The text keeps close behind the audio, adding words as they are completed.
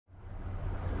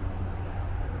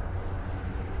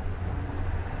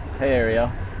Hey Ariel.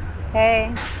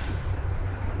 Hey,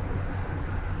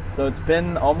 So it's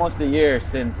been almost a year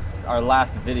since our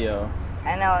last video.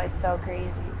 I know it's so crazy.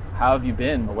 How have you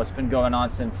been? What's been going on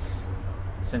since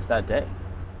that day?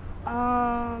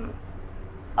 Um,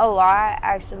 a lot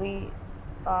actually.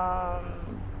 I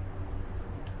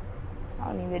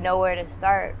don't even know where to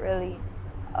start really.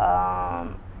 A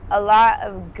lot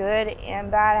of good and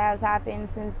bad has happened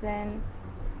since then.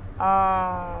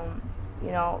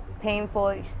 Painful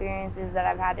experiences that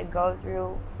I've had to go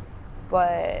through,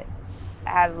 but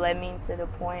have led me to the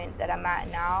point that I'm at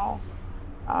now,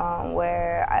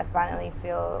 where I finally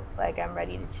feel like I'm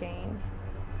ready to change.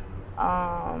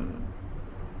 I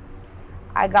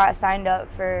got signed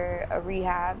up for a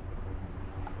rehab,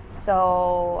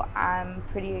 so I'm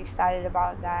pretty excited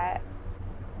about that.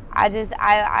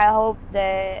 I hope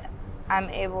that I'm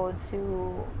able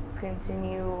to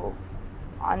continue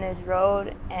on this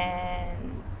road and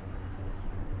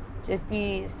just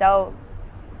be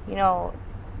you know,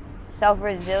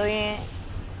 self-resilient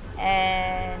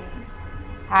and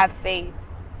have faith.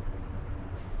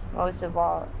 Most of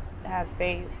all, have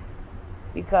faith,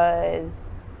 because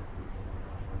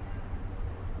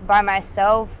by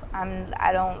myself,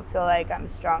 I don't feel like I'm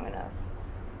strong enough.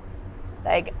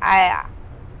 Like I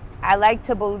like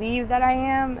to believe that I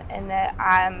am and that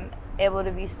I'm able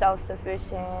to be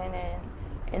self-sufficient and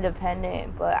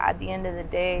independent, but at the end of the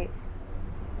day,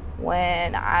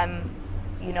 when I'm,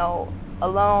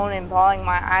 alone and bawling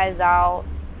my eyes out,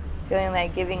 feeling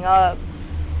like giving up,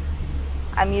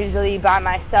 I'm usually by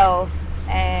myself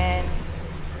and,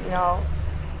 you know,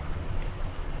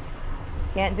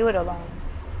 can't do it alone.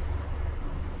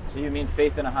 So you mean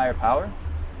faith in a higher power?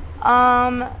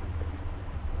 Um,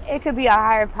 it could be a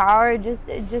higher power, just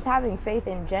having faith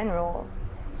in general,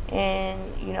 in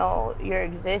your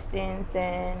existence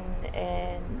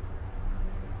and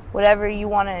whatever you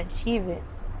want to achieve it.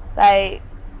 Like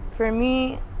for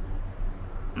me,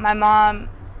 my mom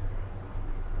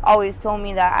always told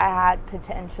me that I had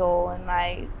potential and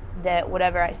like that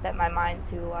whatever I set my mind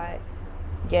to, I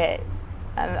get.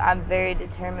 I'm very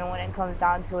determined when it comes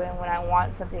down to it, and when I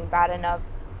want something bad enough,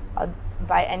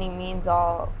 by any means,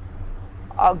 I'll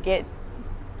get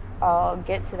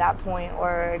to that point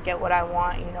or get what I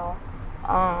want.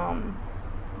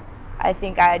 I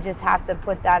think I just have to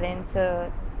put that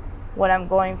into what I'm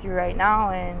going through right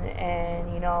now and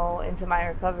into my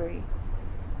recovery.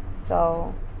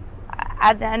 So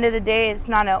at the end of the day, it's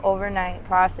not an overnight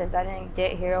process. I didn't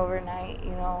get here overnight.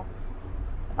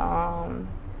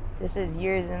 This is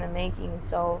years in the making.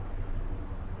 So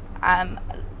I'm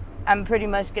pretty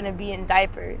much gonna be in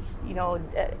diapers,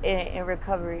 in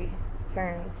recovery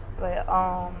terms. But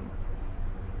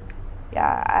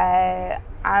yeah,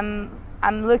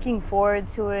 I'm looking forward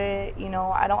to it.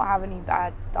 I don't have any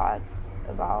bad thoughts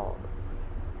about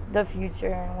the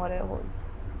future and what it holds.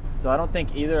 So I don't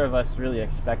think either of us really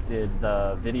expected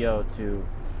the video to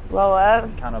Blow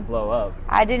up? kind of blow up.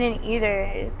 I didn't either.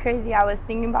 It's crazy. I was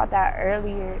thinking about that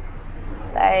earlier.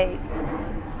 Like,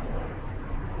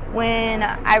 when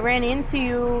I ran into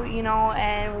you,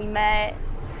 and we met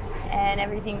and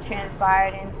everything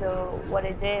transpired into what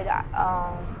it did,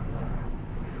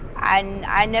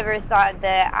 I never thought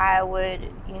that I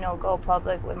would, go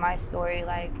public with my story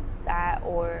like that,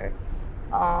 or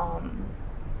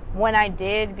when I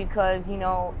did, because,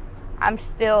 I'm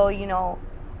still,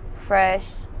 fresh,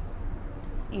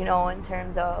 in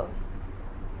terms of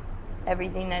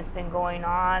everything that's been going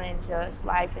on and just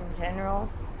life in general.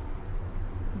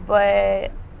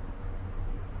 But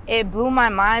it blew my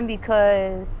mind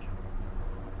because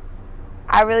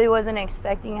I really wasn't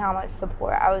expecting how much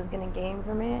support I was going to gain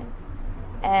from it.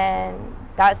 And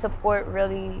that support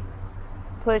really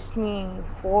pushed me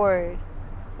forward.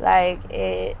 Like,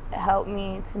 it helped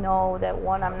me to know that,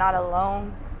 one, I'm not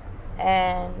alone,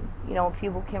 and,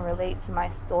 people can relate to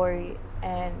my story.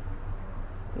 And,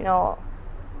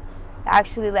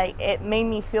 actually, like, it made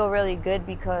me feel really good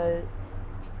because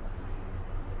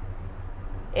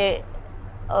it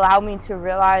allowed me to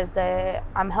realize that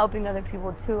I'm helping other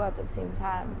people too at the same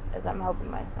time as I'm helping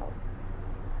myself.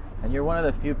 And you're one of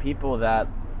the few people that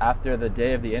after the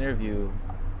day of the interview,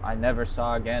 I never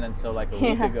saw again until like a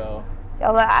week ago. Yeah,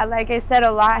 like I said,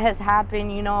 a lot has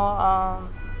happened.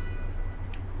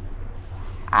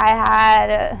 I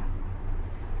had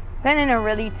been in a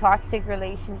really toxic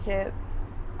relationship.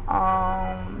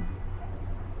 I'm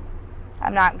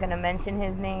not gonna mention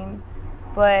his name,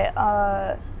 but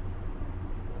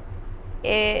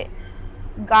it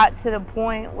got to the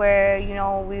point where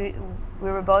we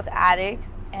were both addicts,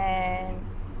 and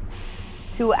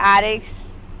two addicts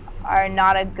are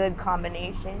not a good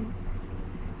combination,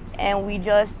 and we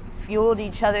just fueled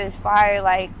each other's fire.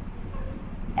 Like,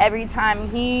 every time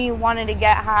he wanted to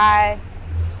get high,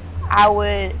 I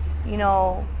would, you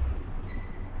know,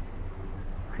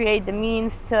 create the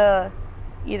means to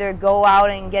either go out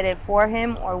and get it for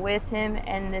him or with him,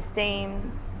 and the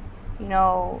same, you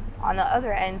know, on the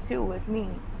other end too with me.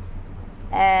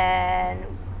 And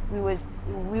we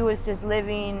was just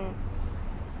living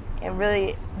in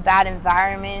really bad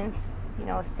environments, you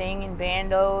know, staying in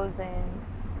bandos and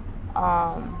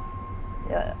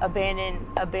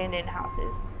abandoned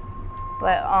houses.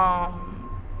 But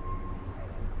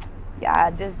yeah,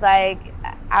 just like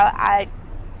I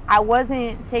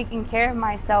wasn't taking care of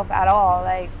myself at all.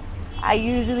 Like, I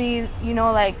usually, you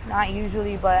know, like, not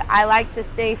usually, but I like to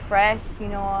stay fresh. You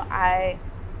know, I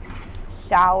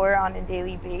shower on a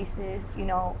daily basis, you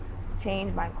know,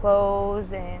 change my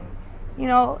clothes and, you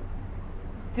know,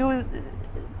 do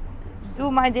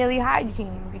my daily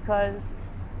hygiene, because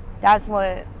that's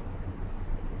what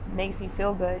makes me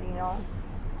feel good, you know.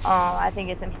 I think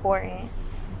it's important.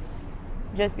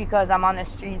 Just because I'm on the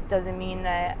streets doesn't mean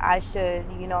that I should,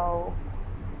 you know,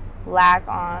 lack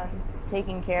on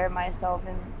taking care of myself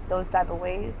in those type of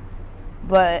ways.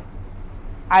 But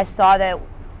I saw that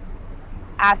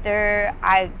after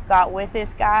I got with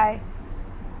this guy,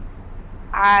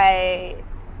 I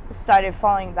started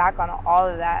falling back on all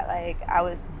of that. Like, I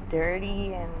was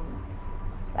dirty, and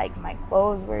like my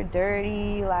clothes were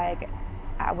dirty. Like,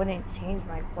 I wouldn't change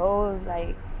my clothes.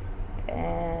 Like,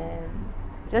 and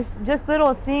just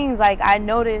little things. Like, I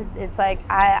noticed it's like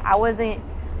I was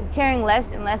caring less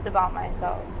and less about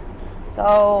myself.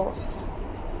 So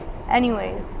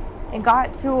anyways, it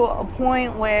got to a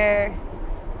point where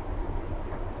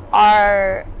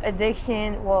our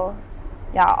addiction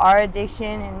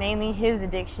and mainly his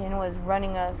addiction was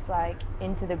running us like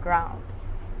into the ground.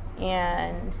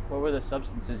 And what were the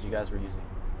substances you guys were using?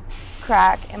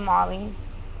 Crack and Molly.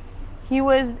 He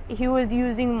was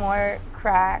using more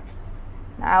crack.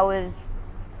 I was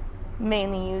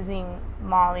mainly using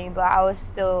Molly, but I was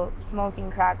still smoking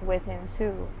crack with him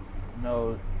too.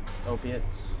 No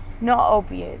opiates? No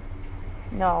opiates.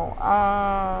 No.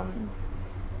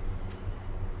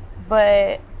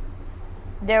 But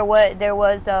there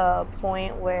was a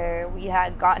point where we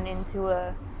had gotten into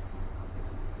a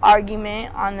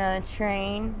argument on the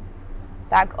train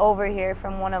back over here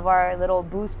from one of our little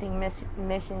boosting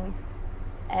missions,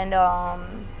 and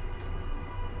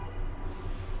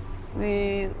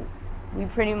we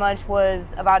pretty much was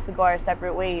about to go our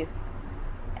separate ways,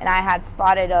 and I had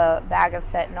spotted a bag of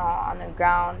fentanyl on the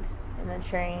ground in the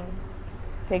train,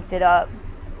 picked it up.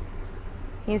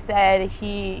 He said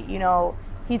he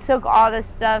took all the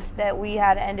stuff that we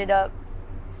had ended up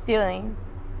stealing,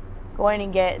 going to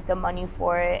get the money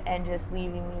for it, and just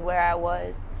leaving me where I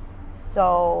was.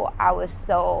 So I was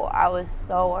so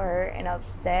hurt and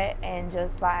upset, and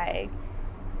just like,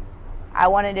 I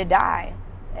wanted to die.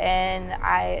 And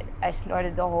I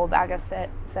snorted the whole bag of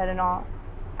fentanyl.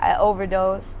 I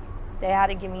overdosed. They had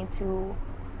to give me 2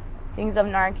 things of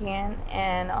Narcan,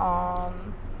 and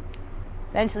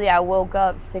eventually I woke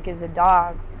up sick as a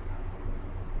dog.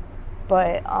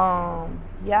 But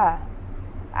yeah,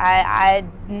 I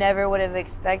never would have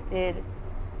expected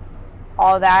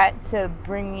all that to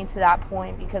bring me to that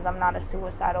point, because I'm not a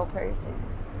suicidal person.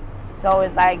 So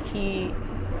it's like he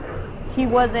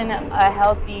wasn't a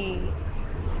healthy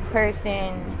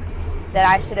person that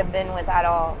I should have been with at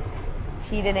all.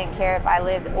 He didn't care if I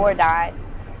lived or died.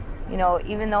 You know,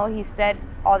 even though he said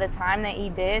all the time that he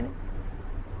did,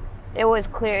 it was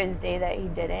clear as day that he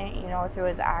didn't, you know, through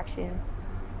his actions.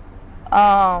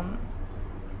 A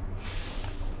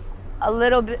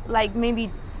little bit, like maybe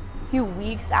a few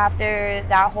weeks after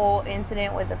that whole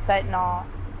incident with the fentanyl,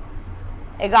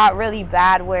 it got really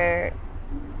bad where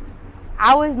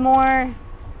I was more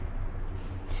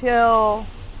chill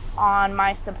on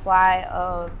my supply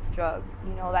of drugs.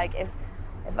 You know, like if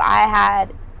I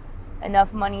had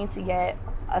enough money to get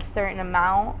a certain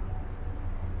amount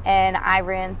and I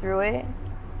ran through it,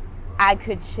 I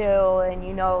could chill and,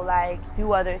 you know, like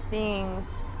do other things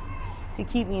to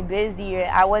keep me busy.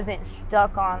 I wasn't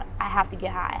stuck on, I have to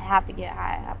get high, I have to get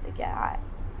high, I have to get high.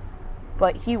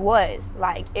 But he was,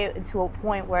 like, it to a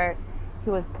point where he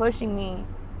was pushing me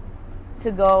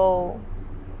to go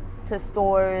to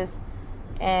stores,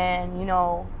 and, you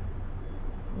know,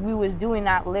 we was doing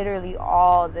that literally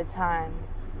all the time.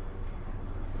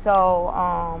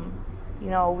 So, you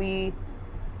know, we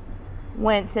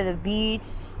went to the beach.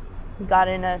 We got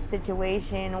in a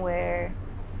situation where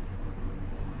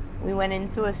we went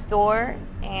into a store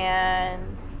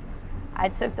and I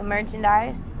took the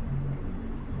merchandise.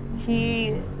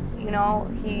 He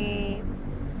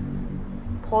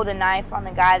pulled a knife on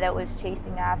the guy that was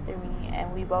chasing after me,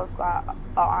 and we both got an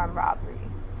armed robbery.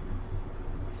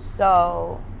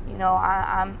 So, you know,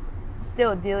 I'm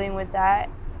still dealing with that,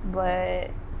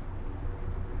 but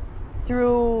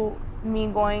through me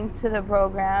going to the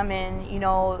program and, you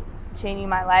know, changing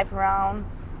my life around,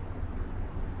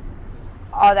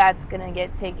 all that's gonna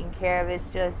get taken care of.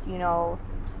 It's just, you know,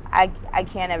 I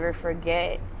can't ever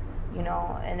forget, you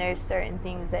know, and there's certain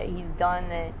things that he's done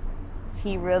that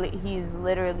he's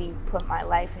literally put my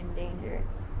life in danger.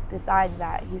 Besides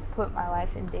that, he's put my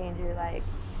life in danger, like,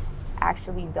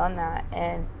 actually done that.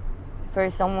 And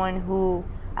for someone who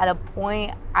at a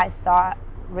point I thought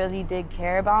really did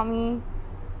care about me,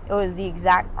 it was the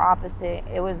exact opposite.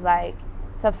 It was like,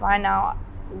 to find out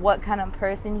what kind of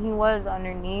person he was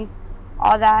underneath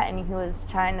all that, and he was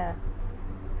trying to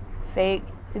fake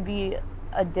to be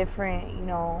a different, you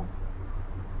know,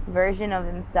 version of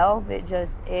himself.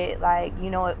 It like, you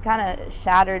know, it kind of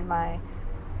shattered my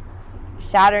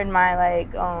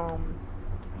like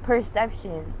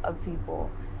perception of people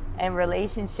and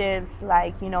relationships,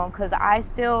 like, you know, because I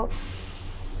still,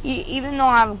 even though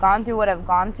I've gone through what I've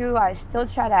gone through, I still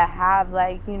try to have,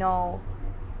 like, you know,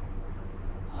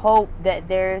 hope that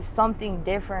there's something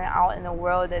different out in the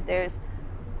world, that there's,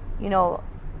 you know,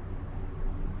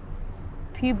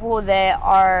 people that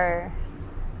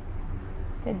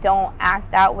don't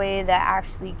act that way, that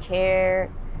actually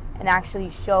care and actually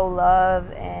show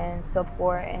love and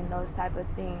support and those type of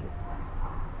things.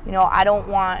 You know, I don't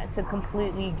want to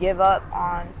completely give up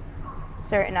on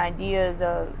certain ideas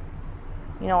of,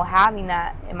 you know, having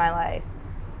that in my life.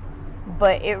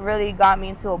 But it really got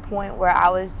me to a point where I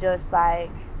was just like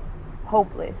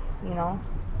hopeless, you know.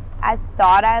 I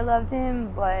thought I loved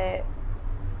him, but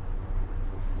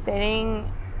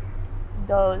sitting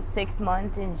those 6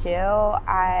 months in jail,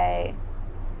 I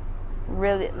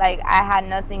really, like, I had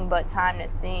nothing but time to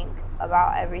think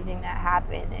about everything that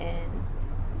happened, and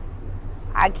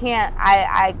I can't,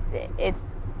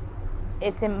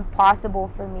 it's impossible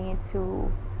for me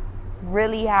to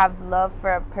really have love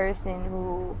for a person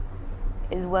who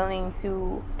is willing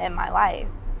to end my life,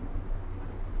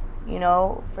 you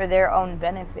know, for their own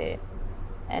benefit.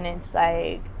 And it's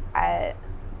like, I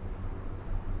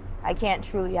can't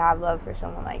truly have love for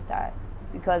someone like that,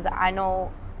 because I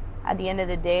know at the end of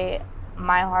the day,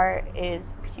 my heart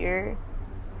is pure.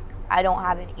 I don't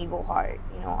have an evil heart,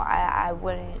 you know. I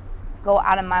wouldn't go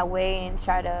out of my way and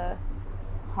try to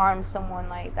harm someone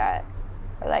like that,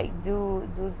 or like do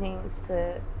things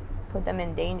to put them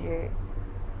in danger.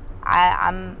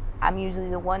 I'm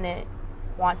usually the one that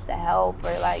wants to help,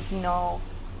 or, like, you know,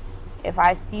 if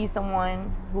I see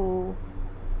someone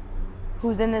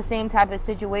who's in the same type of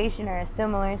situation or a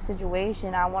similar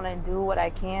situation, I want to do what I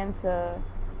can to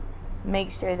make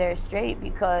sure they're straight,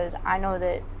 because I know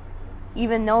that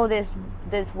even though this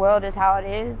world is how it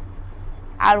is,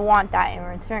 I want that in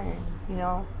return, you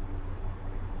know.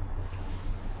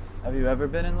 Have you ever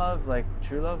been in love, like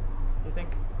true love, you think?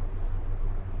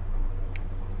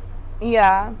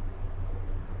 Yeah.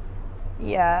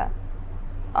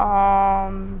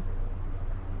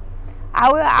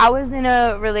 I was in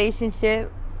a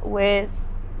relationship with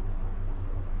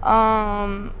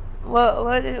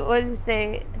what did it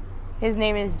say? His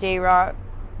name is J-Rock,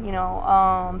 you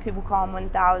know, people call him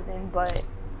 1000, but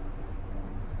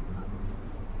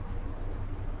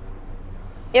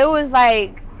it was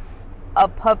like a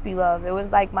puppy love. It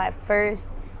was like my first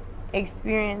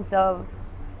experience of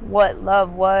what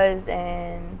love was,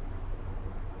 and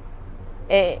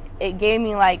it gave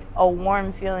me like a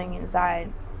warm feeling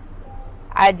inside.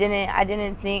 I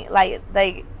didn't think like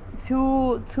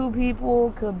two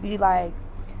people could be like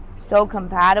so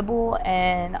compatible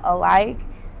and alike,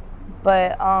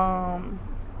 but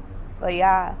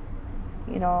yeah,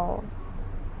 you know,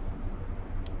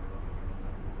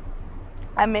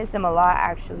 I miss him a lot,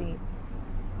 actually.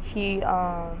 He's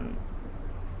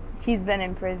been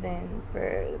in prison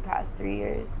for the past 3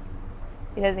 years.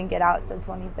 He doesn't get out till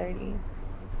 2030.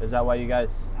 Is that why you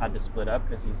guys had to split up?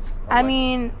 Because he's I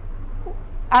mean,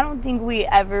 I don't think we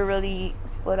ever really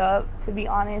split up, to be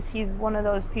honest. He's one of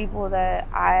those people that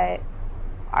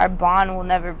our bond will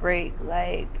never break.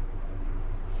 Like,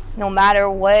 no matter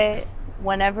what,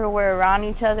 whenever we're around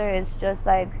each other, it's just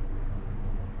like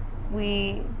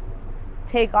we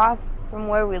take off from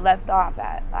where we left off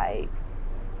at. Like,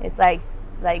 it's like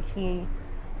he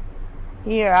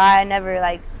or I never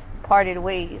like parted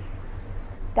ways.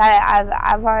 That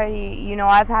I've already, you know,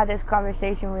 I've had this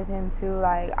conversation with him too.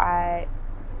 Like, I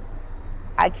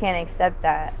can't accept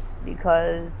that,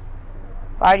 because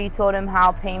I already told him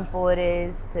how painful it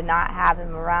is to not have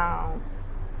him around.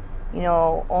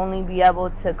 only be able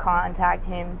to contact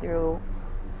him through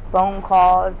phone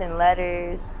calls and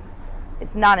letters,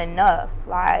 it's not enough.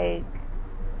 Like,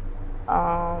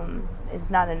 it's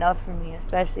not enough for me,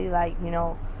 especially like,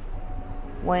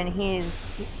 when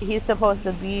he's supposed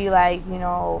to be like,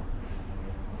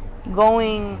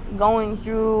 going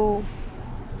through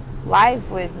life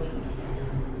with me.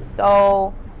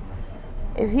 So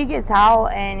if he gets out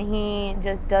and he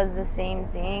just does the same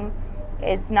thing,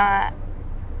 it's not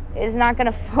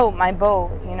gonna float my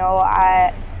boat.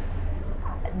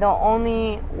 The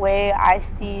only way I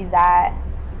see that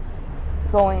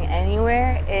going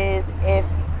anywhere is if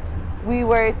we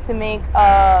were to make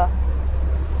a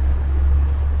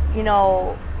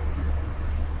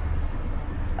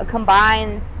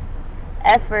combined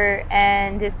effort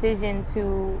and decision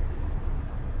to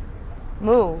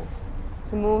move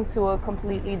to a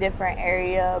completely different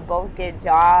area, both get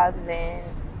jobs and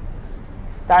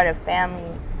start a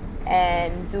family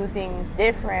and do things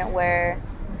different, where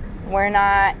we're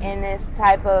not in this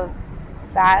type of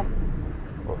fast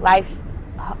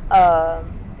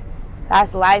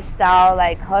lifestyle,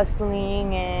 like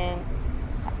hustling. And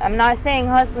I'm not saying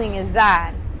hustling is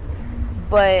bad,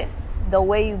 but the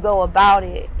way you go about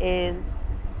it is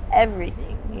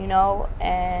everything,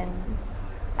 and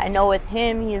I know with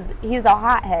him, he's a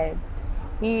hothead.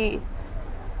 He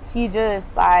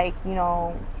just like, he's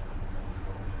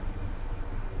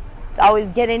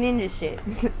always getting into shit.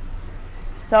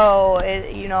 So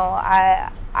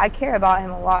I care about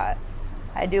him a lot.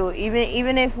 I do.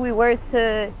 Even if we were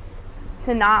to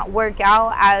not work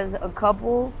out as a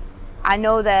couple, I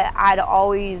know that I'd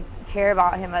always care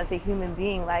about him as a human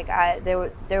being. Like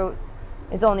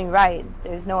it's only right.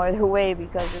 There's no other way,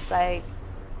 because it's like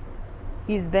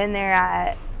he's been there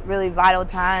at really vital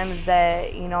times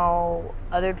that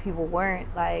other people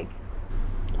weren't. Like,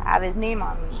 I have his name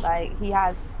on me. Like, he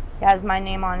has my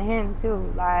name on him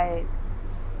too. Like,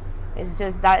 it's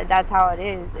just that's how it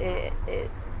is.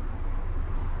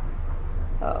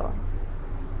 So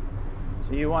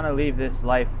you want to leave this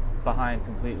life behind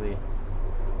completely?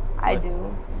 I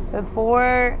do.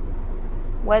 Before,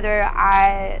 whether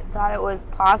I thought it was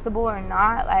possible or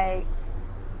not, like,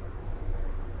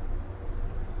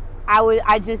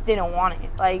 I just didn't want it.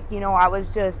 Like, I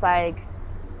was just like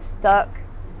stuck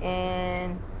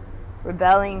in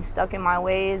rebelling, stuck in my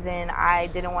ways, and I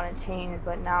didn't want to change.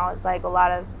 But now it's like a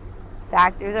lot of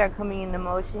factors are coming into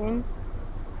motion,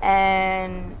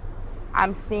 and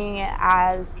I'm seeing it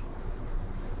as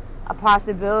a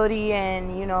possibility.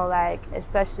 And like,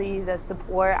 especially the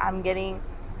support I'm getting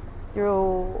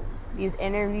through these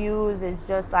interviews is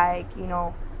just like,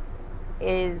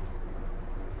 is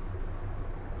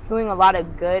doing a lot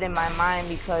of good in my mind,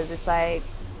 because it's like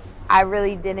I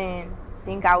really didn't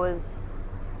think I was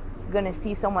gonna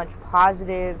see so much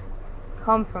positive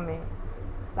come from it.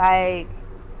 Like,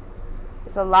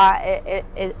 it's a lot.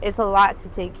 It's a lot to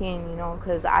take in,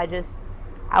 because I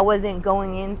wasn't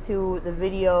going into the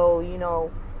video,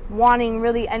 wanting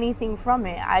really anything from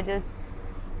it.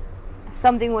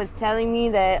 Something was telling me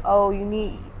that, oh, you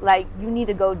need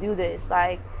to go do this.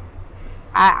 Like,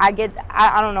 I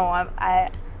don't know.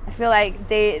 I feel like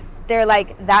they're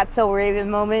like That's So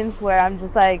Raven moments where I'm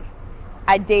just like,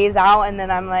 I daze out, and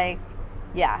then I'm like,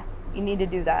 yeah, you need to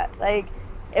do that. Like,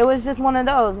 it was just one of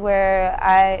those where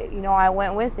I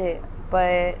went with it.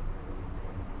 But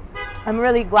I'm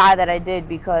really glad that I did,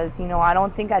 because I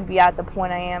don't think I'd be at the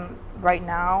point I am right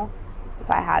now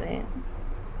if I hadn't.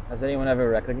 Has anyone ever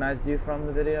recognized you from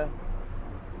the video?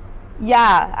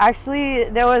 Yeah, actually,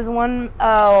 there was one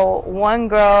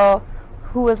girl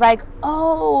who was like,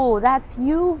 "Oh, that's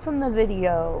you from the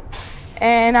video,"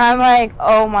 and I'm like,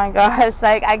 "Oh my gosh!"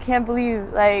 Like, I can't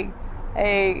believe like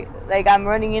I'm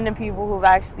running into people who've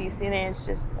actually seen it. It's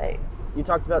just like, you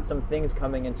talked about some things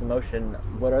coming into motion.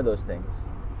 What are those things?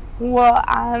 Well,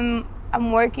 I'm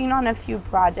working on a few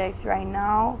projects right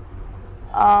now.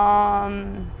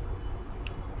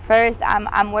 First,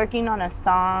 I'm working on a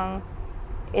song.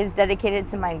 It's dedicated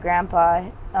to my grandpa.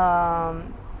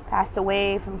 Passed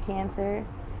away from cancer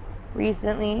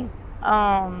recently.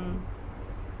 But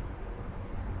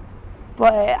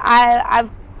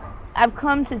I've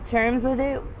come to terms with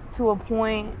it to a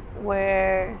point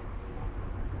where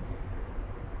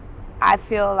I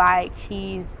feel like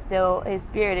his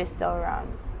spirit is still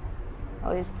around.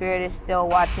 Or his spirit is still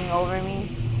watching over me.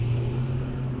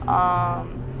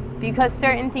 Because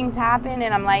certain things happen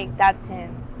and I'm like, that's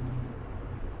him.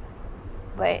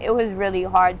 But it was really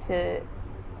hard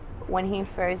when he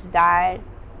first died,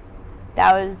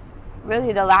 that was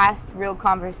really the last real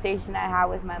conversation I had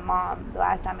with my mom. The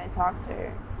last time I talked to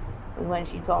her was when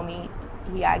she told me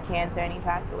he had cancer and he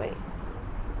passed away.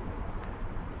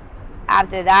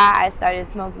 After that, I started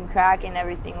smoking crack and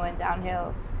everything went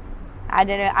downhill. I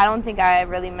don't think I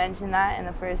really mentioned that in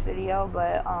the first video,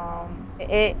 but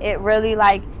it really,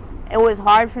 like, it was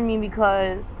hard for me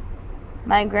because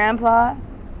my grandpa,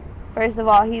 first of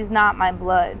all, he's not my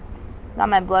blood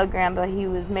grandpa. He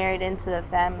was married into the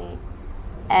family,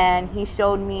 and he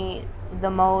showed me the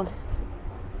most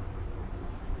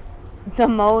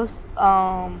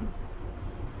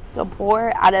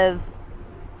support out of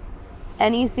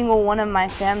any single one of my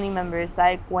family members.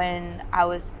 Like when I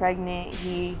was pregnant,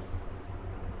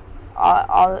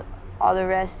 all the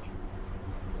rest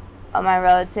of my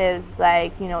relatives,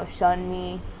 like, you know, shunned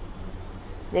me.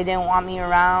 They didn't want me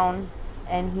around,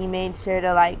 and he made sure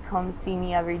to, like, come see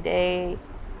me every day,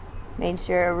 made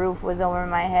sure a roof was over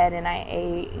my head and I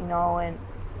ate, you know. And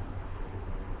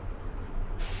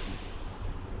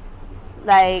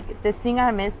like, the thing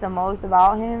I miss the most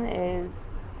about him is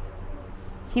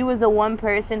he was the one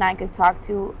person I could talk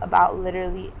to about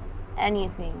literally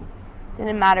anything.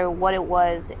 Didn't matter what it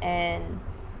was, and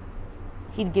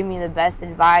he'd give me the best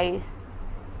advice,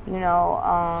 you know,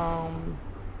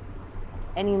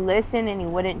 and he listened and he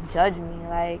wouldn't judge me.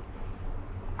 Like,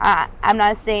 I'm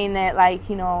not saying that, like,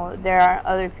 you know, there are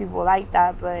other people like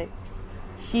that, but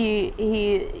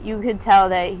you could tell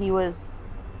that he was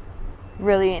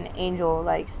really an angel,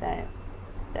 like, sent.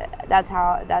 That's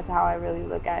how I really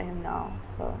look at him now.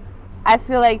 So I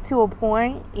feel like, to a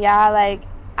point, yeah, like,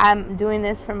 I'm doing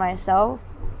this for myself,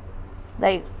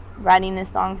 like writing this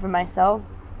song for myself,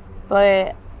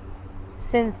 but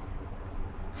since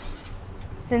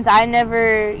I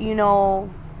never, you know,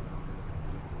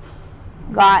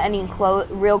 got any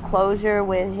real closure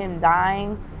with him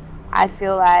dying, I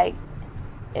feel like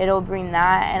it'll bring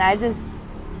that. And I just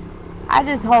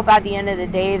hope at the end of the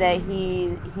day that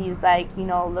he's like, you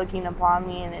know, looking upon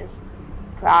me and is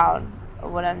proud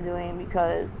of what I'm doing,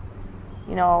 because,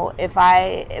 you know, if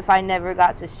I never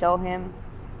got to show him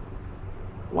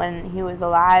when he was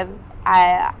alive,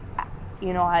 I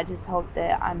just hope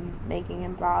that I'm making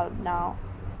him proud now.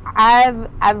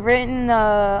 I've written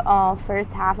the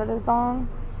first half of the song,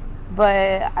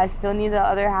 but I still need the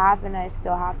other half, and I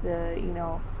still have to, you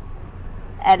know,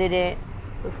 edit it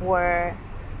before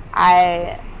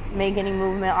I make any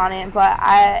movement on it. But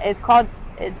it's called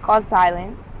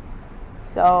Silence.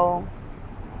 So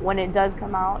when it does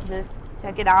come out, just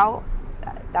check it out.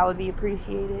 That would be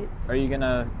appreciated. Are you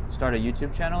gonna start a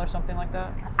YouTube channel or something like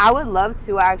that? I would love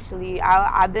to, actually.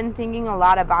 I've been thinking a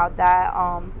lot about that.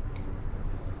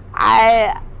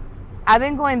 I've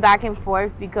been going back and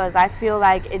forth because I feel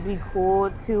like it'd be cool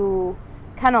to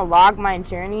kind of log my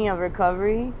journey of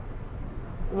recovery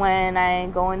when I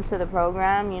go into the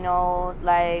program, you know,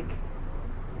 like,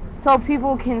 so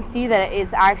people can see that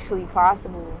it's actually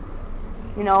possible,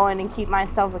 you know, and to keep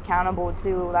myself accountable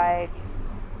too. Like,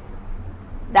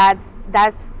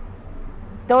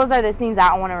 those are the things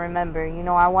I want to remember, you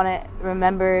know. I want to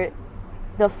remember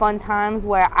the fun times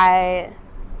where I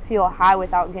feel high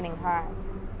without getting high,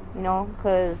 you know,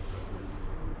 because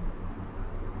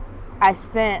I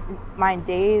spent my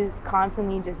days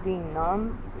constantly just being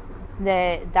numb.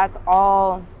 That's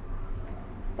all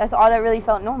that really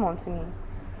felt normal to me.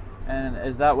 And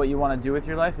is that what you want to do with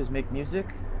your life, is make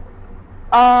music?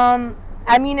 I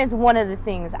mean, it's one of the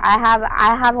things. I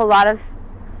have a lot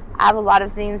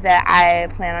of things that I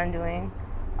plan on doing.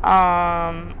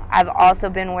 I've also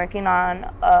been working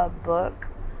on a book,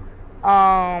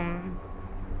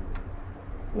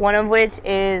 one of which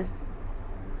is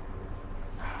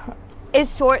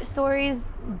short stories,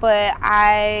 but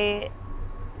I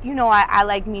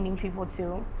like meeting people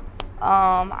too.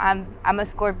 I'm a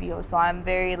Scorpio, so I'm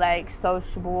very, like,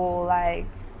 sociable. Like,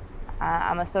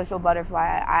 I'm a social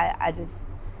butterfly. I just,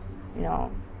 you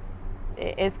know,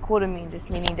 it's cool to me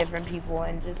just meeting different people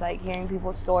and just, like, hearing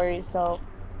people's stories. So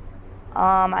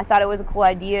I thought it was a cool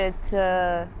idea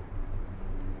to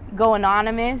go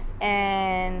anonymous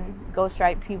and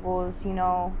ghostwrite people's, you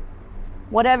know,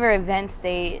 whatever events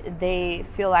they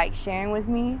feel like sharing with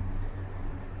me.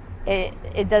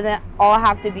 It doesn't all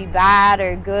have to be bad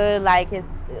or good. Like, it's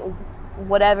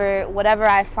whatever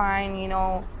I find, you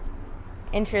know,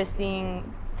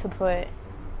 interesting to put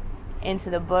into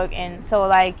the book. And so,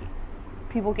 like,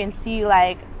 people can see,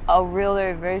 like, a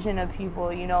realer version of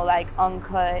people, you know, like,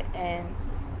 uncut and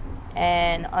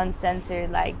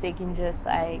uncensored. Like, they can just,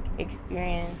 like,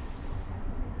 experience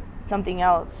something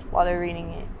else while they're reading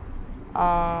it.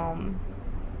 And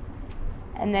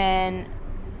then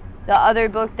the other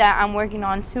book that I'm working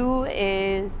on too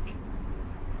is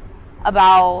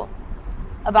about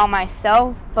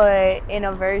myself, but in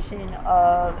a version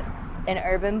of an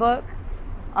urban book.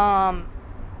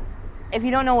 If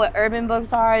you don't know what urban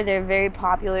books are, they're very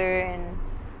popular in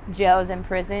jails and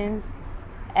prisons,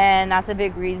 and that's a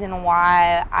big reason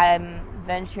why I'm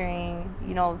venturing,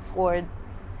 toward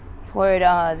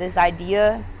this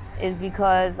idea, is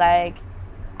because like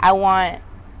I want,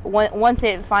 once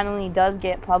it finally does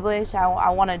get published, I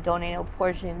want to donate a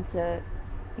portion to,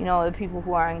 the people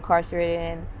who are incarcerated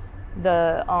in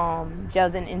the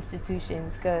jails and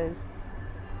institutions, because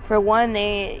for one,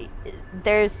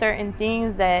 there's certain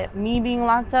things that me being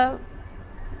locked up,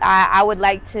 I would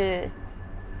like to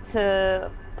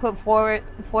put forth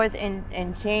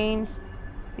and change,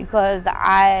 because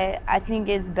I think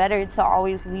it's better to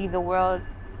always leave the world,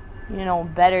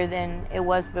 better than it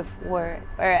was before,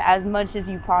 or as much as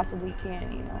you possibly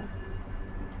can,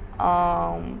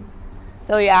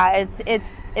 So yeah,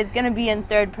 it's gonna be in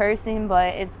third person,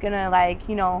 but it's gonna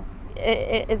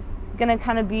it's gonna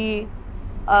kind of be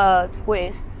a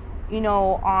twist,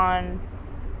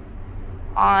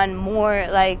 on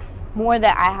more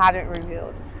that I haven't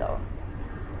revealed. So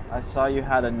I saw you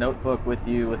had a notebook with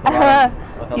you with a lot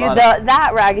of,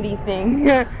 that raggedy thing.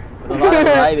 with a lot of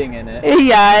writing in it.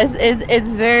 Yeah, it's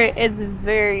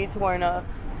very torn up.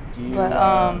 But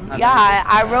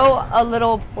I wrote a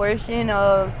little portion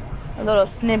of a little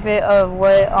snippet of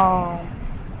what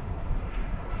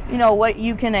what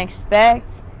you can expect.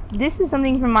 This is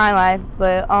something from my life,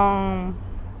 but all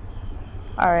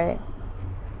right.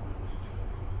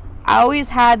 I always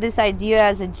had this idea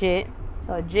as a jit.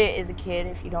 So a jit is a kid,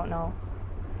 if you don't know,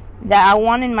 that I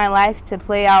wanted my life to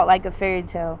play out like a fairy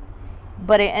tale,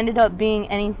 but it ended up being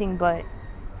anything but.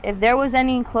 If there was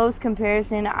any close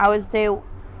comparison, I would say it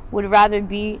would rather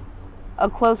be a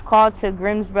close call to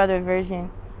Grimm's brother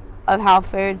version of how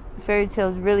fairy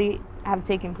tales really have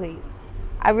taken place.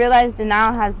 I realize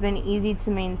denial has been easy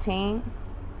to maintain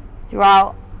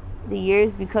throughout the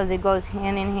years because it goes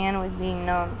hand in hand with being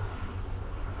known.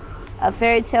 A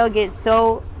fairy tale gets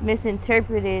so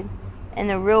misinterpreted in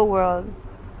the real world.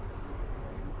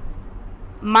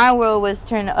 My world was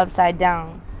turned upside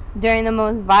down. During the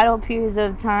most vital periods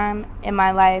of time in my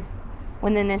life,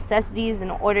 when the necessities in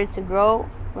order to grow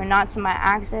were not to my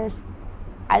access,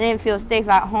 I didn't feel safe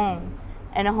at home,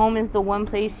 and a home is the one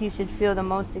place you should feel the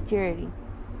most security.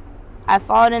 I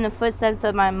followed in the footsteps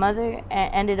of my mother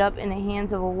and ended up in the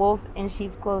hands of a wolf in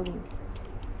sheep's clothing.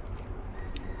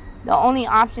 The only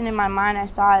option in my mind I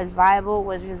saw as viable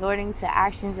was resorting to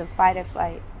actions of fight or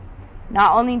flight.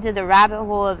 Not only did the rabbit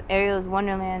hole of Ariel's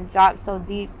wonderland drop so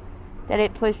deep that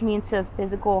it pushed me into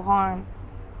physical harm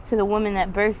to the woman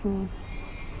that birthed me,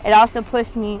 it also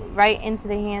pushed me right into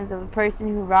the hands of a person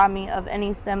who robbed me of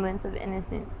any semblance of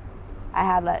innocence I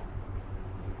had left.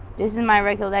 This is my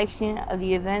recollection of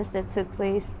the events that took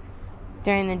place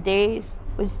during the days,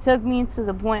 which took me to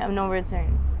the point of no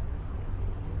return.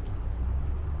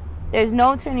 There's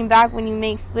no turning back when you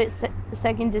make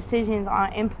split-second decisions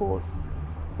on impulse,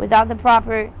 without the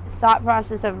proper thought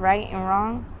process of right and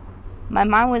wrong. My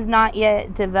mind was not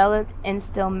yet developed and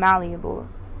still malleable.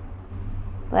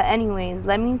 But anyways,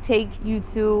 let me take you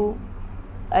to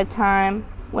a time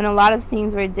when a lot of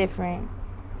things were different.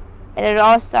 It had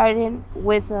all started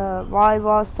with a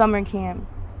volleyball summer camp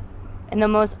in the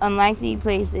most unlikely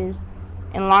places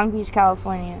in Long Beach,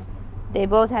 California. They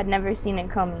both had never seen it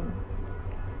coming.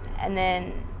 And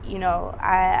then,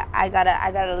 I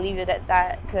gotta leave it at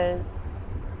that, because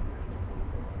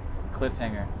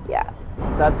cliffhanger. Yeah.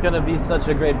 That's gonna be such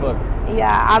a great book.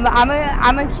 Yeah, I'm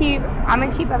gonna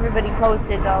keep everybody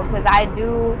posted though, because I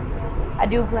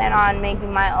do plan on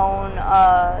making my own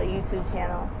YouTube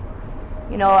channel.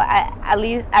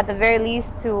 At the very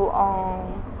least to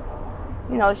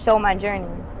show my journey,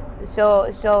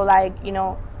 show like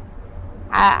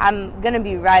I'm gonna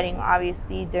be writing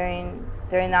obviously during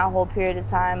that whole period of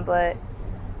time, but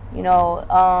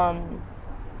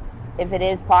if it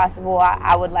is possible,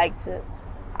 I would like to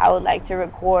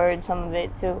record some of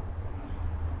it too.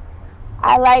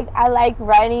 I like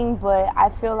writing, but I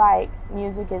feel like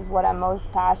music is what I'm most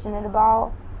passionate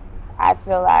about. I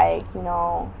feel like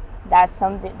that's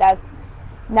something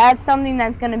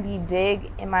that's gonna be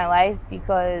big in my life,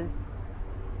 because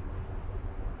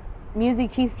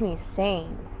music keeps me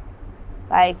sane.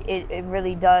 Like it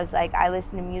really does. Like I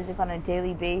listen to music on a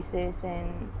daily basis,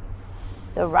 and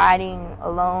the writing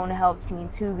alone helps me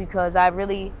too, because I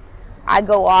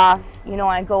go off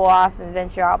and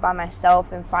venture out by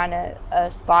myself and find a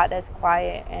spot that's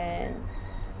quiet and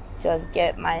just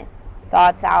get my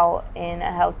thoughts out in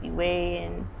a healthy way.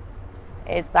 And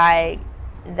it's like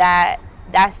that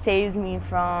saves me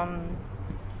from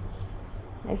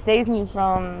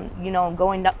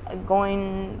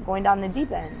going down the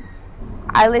deep end.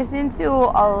 I listen to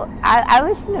I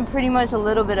listen to pretty much a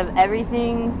little bit of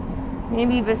everything,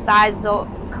 maybe besides the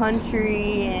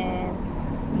country and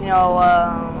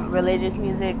religious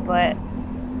music. But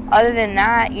other than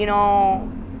that,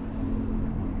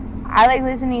 I like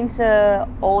listening to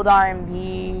old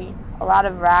R&B, a lot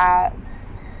of rap,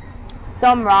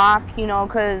 some rock,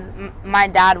 because my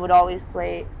dad would always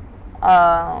play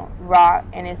rock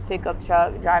in his pickup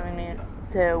truck, driving me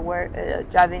to work,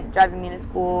 driving me to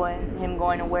school, and him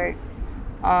going to work.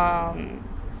 But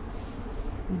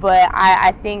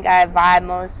I think I vibe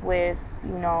most with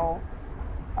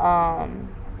R&B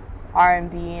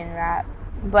and rap.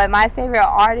 But my favorite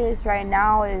artist right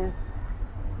now is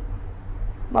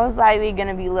most likely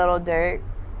gonna be Lil Durk,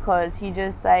 cause he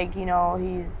just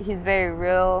he's very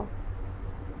real.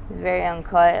 He's very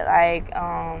uncut. I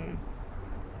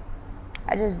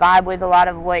just vibe with a lot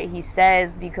of what he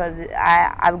says because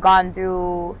I've gone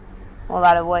through a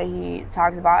lot of what he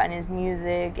talks about in his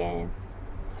music, and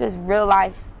it's just real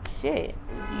life shit.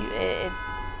 It's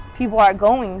people are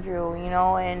going through,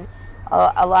 and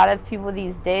a lot of people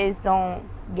these days don't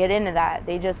get into that.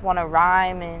 They just want to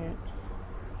rhyme and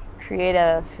create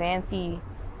a fancy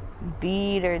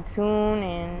beat or tune,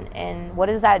 and what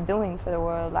is that doing for the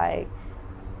world? Like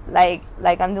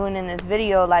I'm doing in this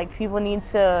video, people need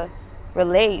to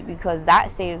relate because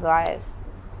that saves lives.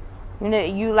 You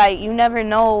never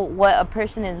know what a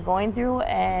person is going through,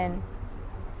 and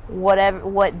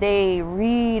what they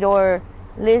read or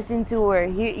listen to or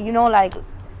hear,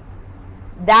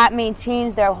 that may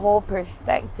change their whole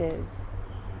perspective.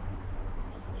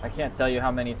 I can't tell you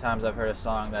how many times I've heard a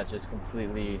song that just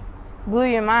completely blew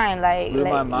your mind, blew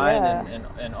my mind, yeah.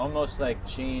 and almost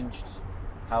changed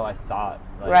how I thought.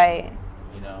 Right.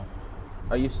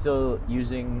 Are you still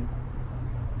using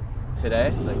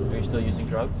today? Are you still using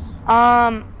drugs?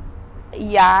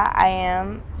 Yeah, I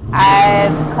am.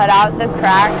 I've cut out the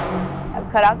crack.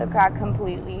 I've cut out the crack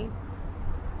completely.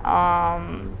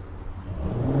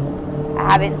 I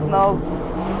haven't smoked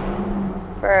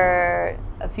for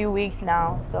a few weeks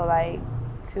now, so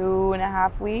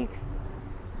 2.5 weeks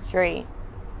straight.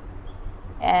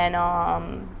 And I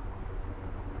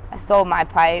sold my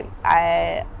pipe.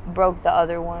 I broke the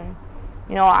other one.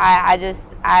 I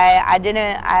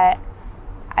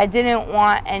didn't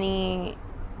want any,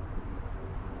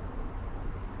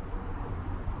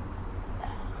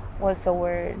 what's the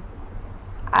word?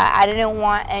 I didn't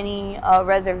want any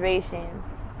reservations.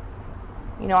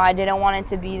 I didn't want it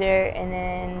to be there and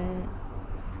then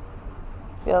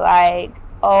feel like,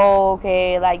 oh,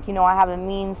 okay, I have a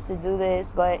means to do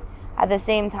this, but at the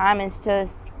same time,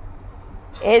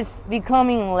 it's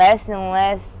becoming less and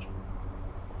less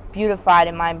beautified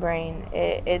in my brain.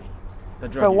 It's the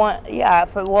drug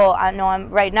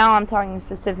right now I'm talking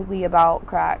specifically about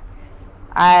crack.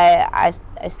 I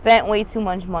spent way too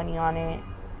much money on it.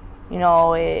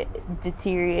 It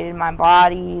deteriorated my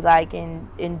body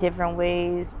in different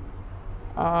ways.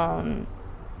 And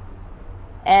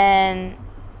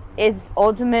it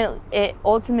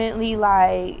ultimately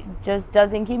just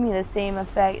doesn't give me the same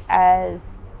effect as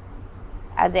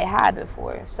it had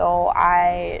before. So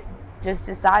I just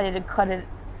decided to cut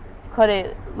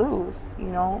it loose,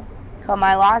 cut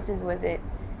my losses with it.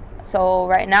 So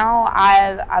right now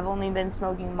I've only been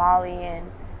smoking Molly and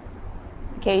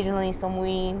occasionally some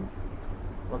weed.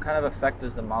 What kind of effect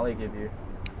does the Molly give you?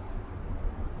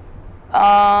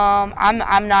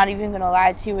 I'm not even gonna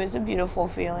lie to you. It's a beautiful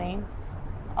feeling.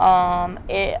 I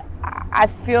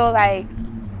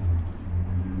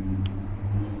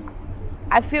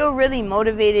feel really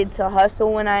motivated to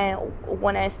hustle when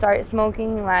I start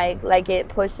smoking. It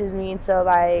pushes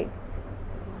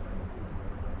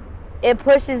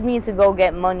me to go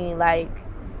get money,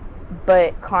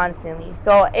 but constantly.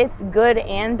 So it's good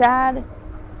and bad.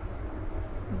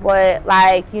 But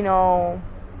I feel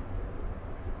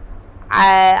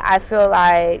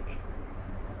like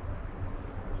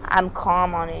I'm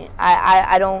calm on it.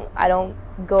 I don't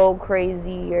go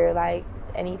crazy or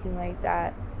anything like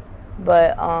that.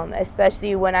 But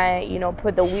especially when I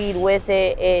put the weed with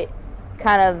it, it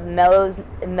kind of mellows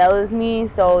me.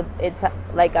 So it's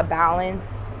like a balance.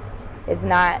 It's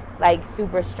not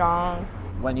super strong.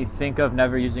 When you think of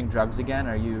never using drugs again,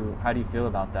 how do you feel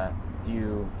about that?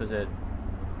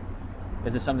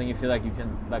 Is it something you feel like you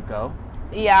can let go?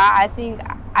 Yeah, I think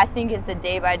it's a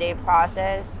day-by-day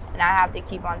process, and I have to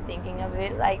keep on thinking of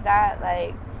it like that,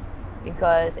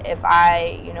 because if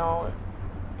I,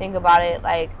 think about it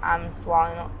I'm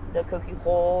swallowing the cookie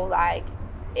whole,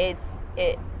 it's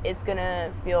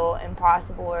gonna feel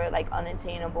impossible or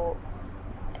unattainable,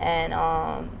 and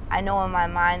I know in my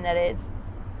mind that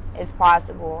it's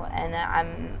possible, and that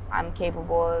I'm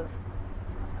capable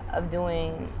of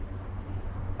doing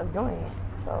it.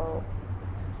 So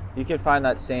You can find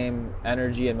that same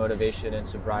energy and motivation in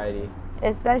sobriety.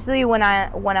 especially when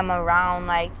I'm around,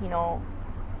 like, you know,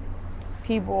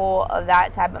 people of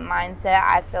that type of mindset,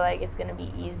 I feel like it's gonna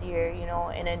be easier, you know,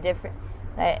 in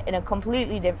a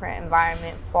completely different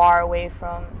environment, far away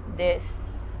from this.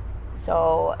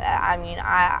 So I mean,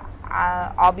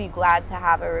 I'll be glad to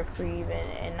have a reprieve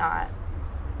and not,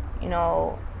 you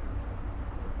know,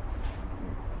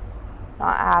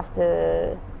 not have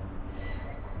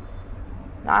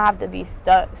to be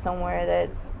stuck somewhere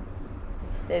that's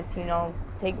you know,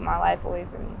 taking my life away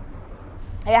from me.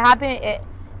 It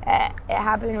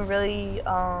happened really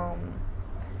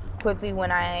quickly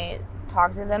when I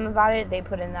talked to them about it. They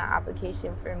put in that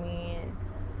application for me,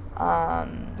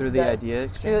 and Through the idea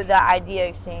exchange? Through the idea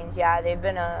exchange, yeah. They've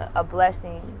been a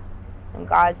blessing and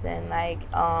godsend. Like,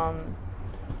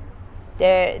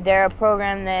 they're a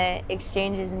program that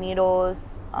exchanges needles.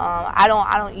 I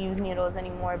don't use needles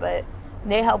anymore, but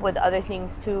they help with other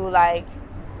things too. Like,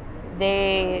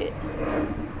 they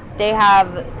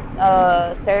have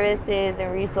services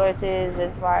and resources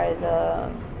as far as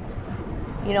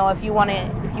you know, if you want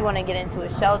to get into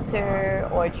a shelter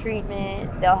or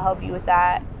treatment, they'll help you with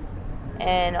that.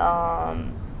 And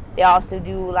they also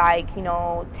do, like, you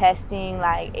know, testing,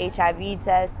 like HIV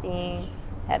testing,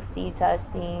 Hep C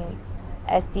testing,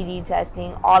 STD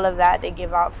testing, all of that. They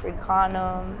give out free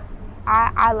condoms.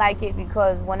 I like it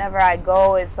because whenever I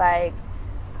go, it's like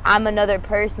I'm another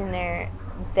person there,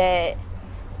 that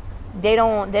they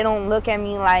don't look at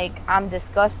me like I'm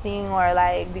disgusting, or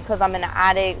like because I'm an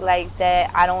addict, like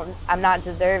that I'm not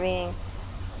deserving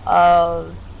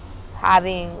of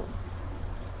having,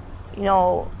 you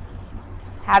know,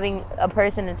 having a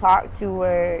person to talk to,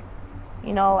 or,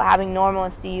 you know, having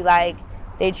normalcy. Like,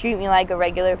 they treat me like a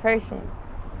regular person,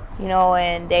 you know,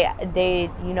 and they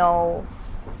you know,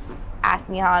 ask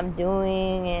me how I'm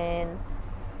doing, and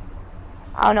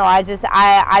I don't know,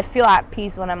 I feel at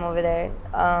peace when I'm over there.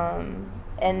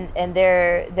 And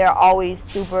they're always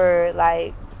super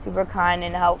kind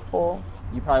and helpful.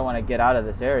 You probably want to get out of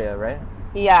this area, right?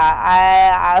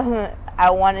 Yeah, I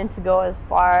wanted to go as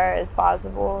far as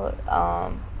possible.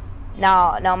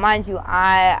 Now, mind you,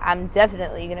 I'm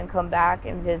definitely gonna come back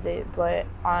and visit, but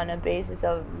on a basis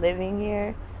of living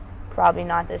here, probably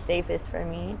not the safest for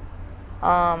me.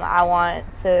 I want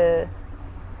to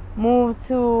move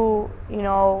to, you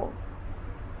know,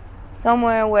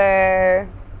 somewhere where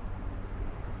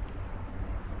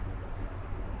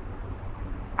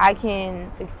I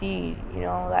can succeed, you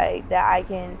know, like that I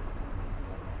can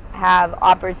have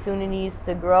opportunities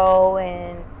to grow,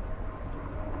 and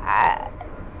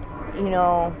you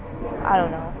know, I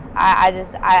don't know.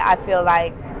 I feel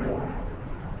like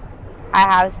I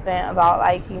have spent about,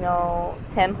 like, you know,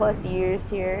 10 plus years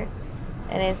here,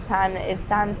 and it's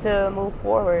time to move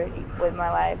forward with my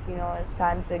life. You know, it's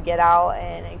time to get out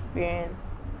and experience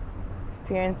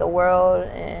the world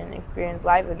and experience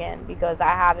life again, because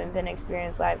I haven't been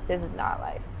experienced life. This is not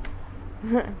life.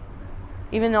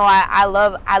 Even though I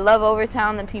love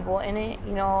Overtown, the people in it,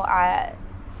 you know, I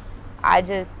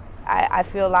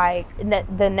feel like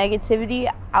the negativity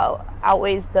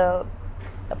outweighs the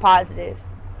positive,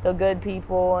 the good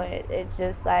people. It's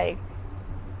just like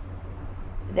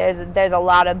there's a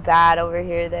lot of bad over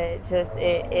here that just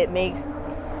it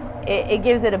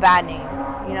gives it a bad name,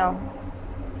 you know.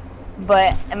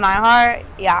 But in my heart,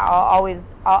 yeah, I'll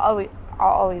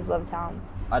always love town.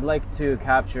 I'd like to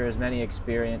capture as many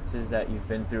experiences that you've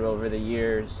been through over the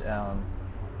years.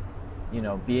 You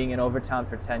know, being in Overtown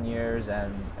for 10 years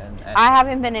and I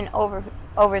haven't been in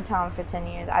Overtown for 10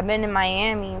 years. I've been in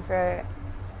Miami for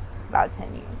about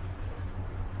 10 years.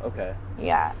 Okay.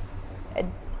 Yeah.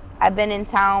 I've been in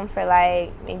town for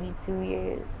like maybe 2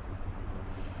 years.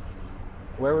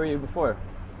 Where were you before?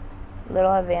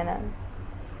 Little Havana.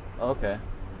 Okay.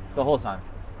 The whole time?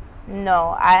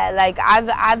 No,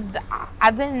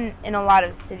 I've been in a lot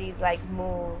of cities, like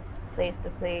moved place to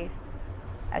place.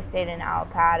 I stayed in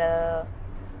Alpata,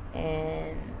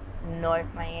 in North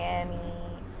Miami.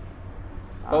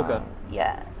 Boca.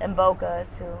 Yeah, and Boca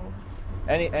too.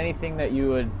 Anything that you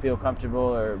would feel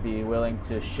comfortable or be willing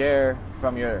to share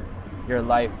from your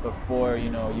life before,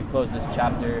 you know, you close this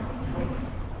chapter?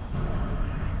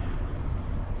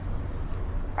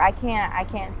 I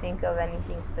can't think of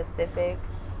anything specific,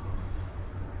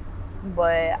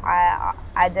 but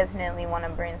I definitely want to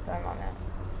brainstorm on that.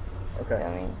 Okay. You know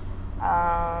what I mean?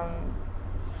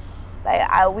 Like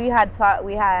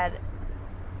we had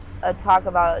a talk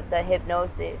about the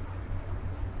hypnosis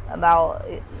about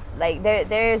like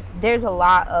there's a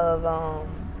lot of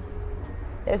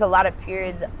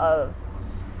periods of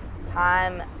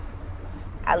time,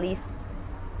 at least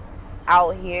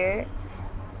out here,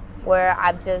 where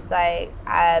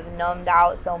I've numbed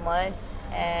out so much,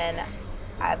 and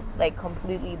I've like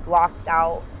completely blocked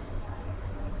out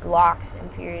blocks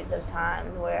and periods of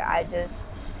time where I just,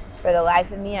 for the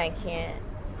life of me, I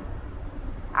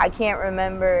can't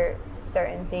remember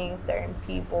certain things, certain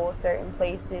people, certain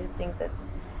places, things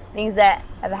that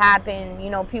have happened.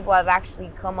 You know, people have actually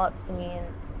come up to me and,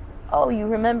 oh, you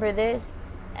remember this?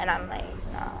 And I'm like,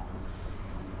 no,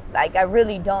 like I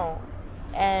really don't.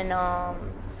 And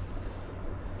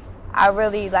I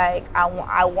really like I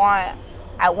want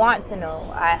to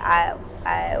know.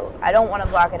 I don't want to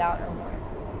block it out no more.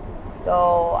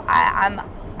 So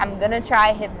I'm gonna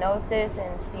try hypnosis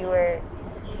and see where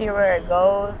it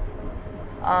goes,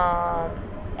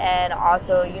 and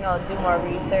also, you know, do more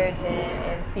research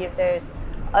and see if there's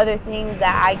other things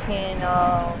that I can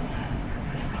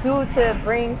do to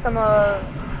bring some of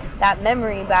that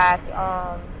memory back.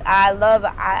 I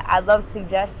love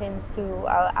suggestions too.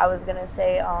 I was gonna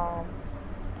say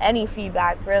any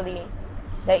feedback really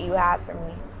that you have for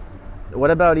me. What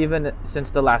about even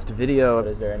since the last video?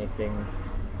 Is there anything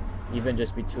even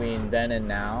just between then and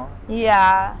now?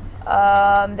 Yeah,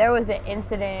 there was an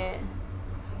incident.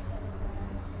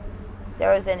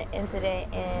 There was an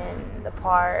incident in the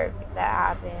park that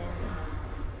happened.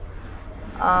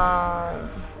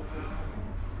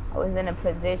 I was in a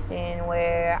position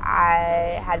where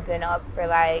I had been up for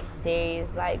like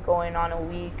days, like going on a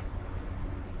week,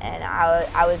 and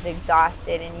I was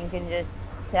exhausted, and you can just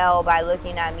tell by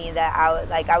looking at me that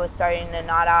I was starting to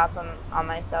nod off on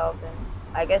myself. And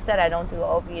like I said, I don't do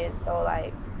opiates, so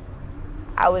like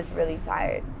I was really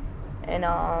tired. And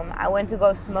I went to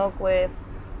go smoke with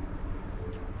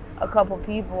a couple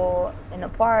people in the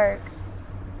park,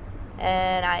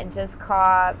 and I just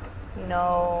copped, you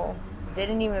know,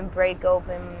 didn't even break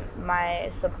open my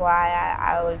supply.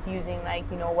 I was using, like,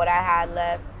 you know, what I had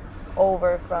left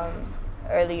over from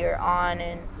earlier on.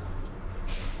 And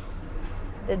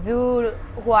the dude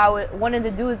one of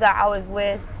the dudes that I was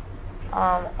with,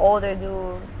 older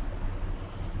dude,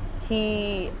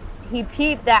 he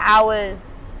peeped that I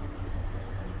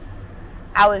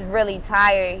was really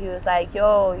tired. He was like,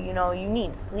 yo, you know, you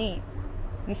need sleep.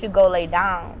 You should go lay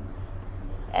down.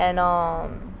 And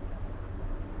I'm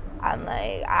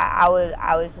like, I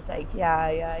was just like,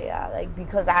 yeah. Like,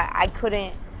 because I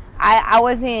couldn't, I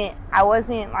wasn't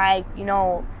like, you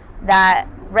know, that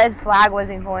red flag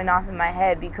wasn't going off in my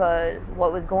head, because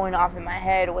what was going off in my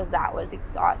head was that I was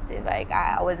exhausted. Like,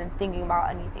 I wasn't thinking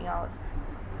about anything else.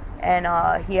 And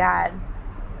he had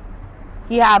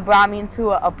brought me into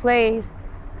a place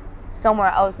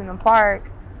somewhere else in the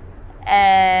park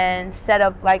and set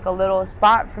up like a little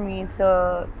spot for me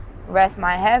to rest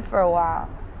my head for a while.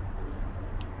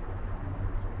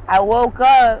 I woke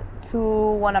up to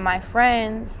one of my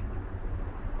friends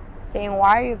saying,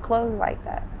 why are your clothes like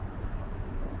that?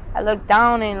 I looked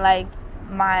down, and like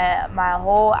my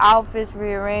whole outfit's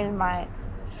rearranged, my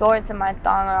shorts and my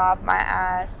thong are off my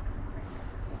ass.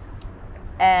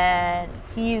 And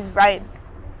he's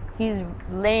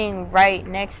laying right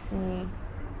next to me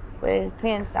with his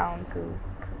pants down too.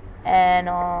 And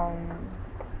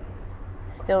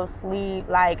still asleep.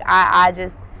 Like I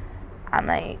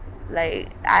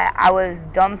was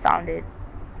dumbfounded,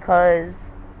 because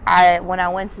when I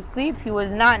went to sleep, he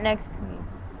was not next to me.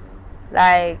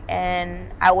 Like,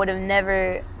 and I would have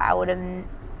never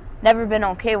been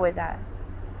okay with that.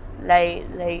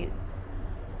 Like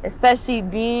especially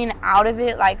being out of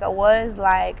it like I was,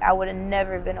 like I would have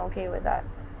never been okay with that.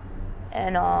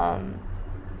 And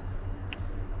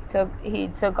he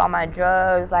took all my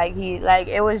drugs. Like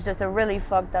it was just a really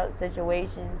fucked up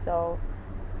situation. So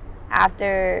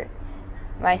after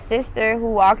my sister,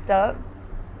 who walked up,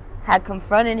 had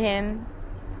confronted him,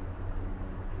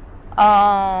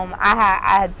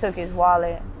 I had took his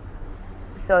wallet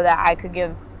so that I could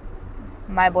give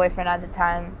my boyfriend at the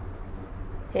time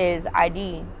his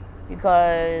ID,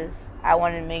 because I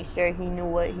wanted to make sure he knew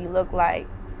what he looked like.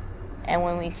 And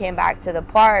when we came back to the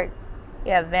park, he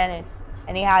had vanished,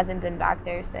 and he hasn't been back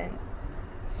there since.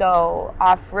 So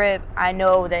off rip, I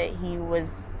know that he was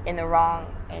in the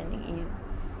wrong, and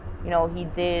he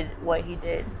did what he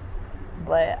did.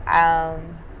 But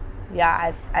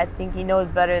yeah, I think he knows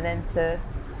better than to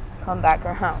come back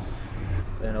around.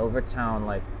 In Overtown,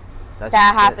 like that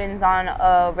happens on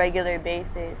a regular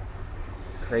basis.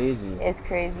 It's crazy. It's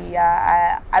crazy.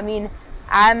 Yeah. I mean,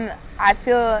 I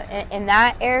feel in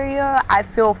that area, I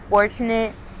feel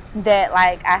fortunate that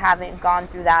like I haven't gone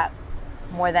through that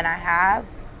more than I have,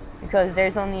 because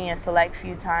there's only a select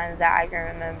few times that I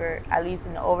can remember, at least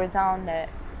in the Overtown, that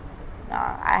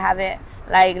I haven't,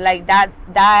 like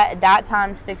that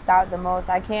time sticks out the most.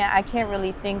 I can't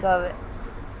really think of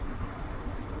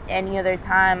any other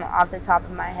time off the top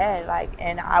of my head, like,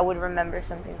 and I would remember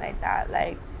something like that.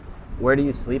 Like, where do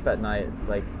you sleep at night,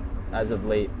 like, as of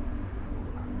late?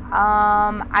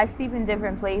 I sleep in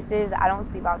different places. I don't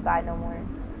sleep outside no more.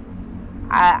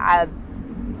 I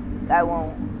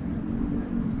won't.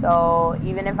 So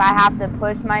even if I have to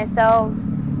push myself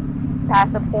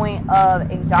past a point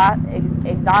of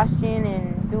exhaustion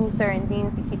and do certain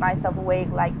things to keep myself awake,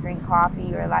 like drink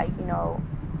coffee, or like, you know,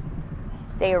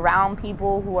 stay around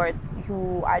people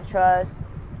who I trust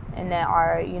and that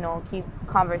are, you know, keep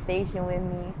conversation with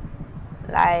me,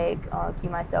 like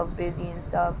keep myself busy and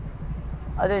stuff.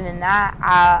 Other than that,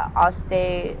 I'll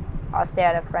stay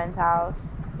at a friend's house,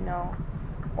 you know,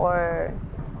 or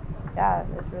yeah,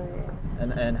 that's really it.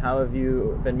 And how have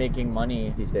you been making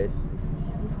money these days?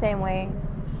 Same way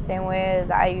as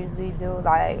I usually do.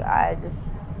 Like, I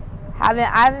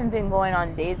haven't been going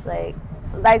on dates like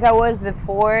I was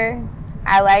before.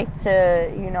 I like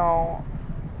to, you know,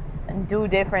 do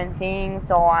different things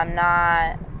so I'm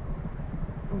not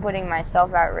putting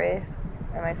myself at risk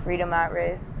or my freedom at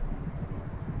risk.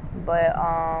 But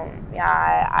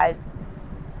yeah, I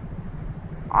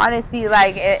honestly,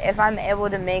 like, if I'm able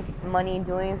to make money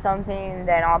doing something,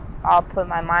 then I'll put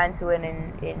my mind to it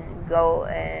and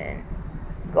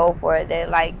go for it.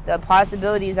 Like, the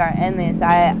possibilities are endless.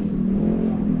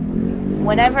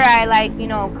 Whenever I, like, you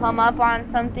know, come up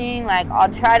on something, like,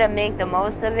 I'll try to make the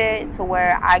most of it to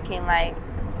where I can, like,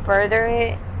 further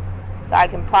it so I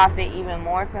can profit even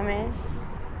more from it,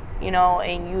 you know,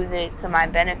 and use it to my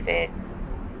benefit.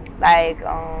 Like,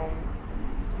 I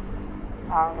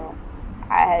don't know.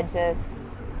 I had just,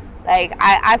 like,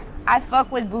 I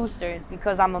fuck with boosters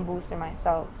because I'm a booster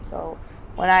myself. So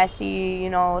when I see, you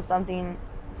know, something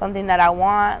that I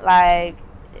want, like,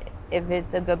 if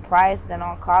it's a good price, then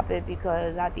I'll cop it,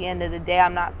 because at the end of the day,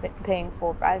 I'm not paying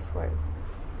full price for it.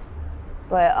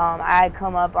 But I had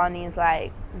come up on these,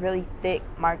 like, really thick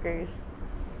markers,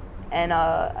 and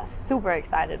super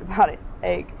excited about it.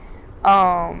 Like,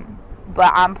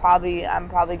 but I'm probably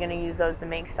gonna use those to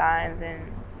make signs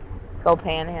and go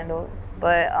panhandle.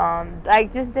 But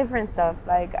like, just different stuff.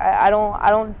 Like, I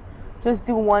don't just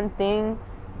do one thing,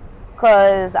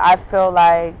 because I feel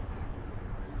like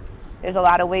there's a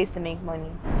lot of ways to make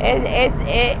money.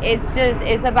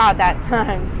 It's about that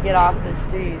time to get off the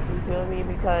streets, you feel me?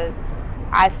 Because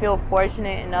I feel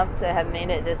fortunate enough to have made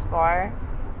it this far,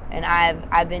 and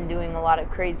I've been doing a lot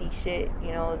of crazy shit,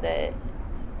 you know, that,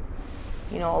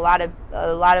 you know, a lot of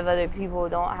other people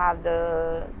don't have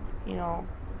the, you know,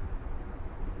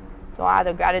 don't have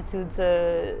the gratitude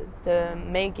to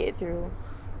make it through.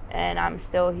 And I'm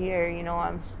still here, you know,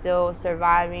 I'm still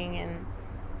surviving, and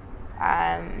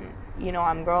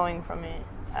I'm growing from it.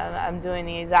 I'm doing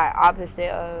the exact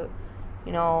opposite of,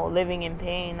 you know, living in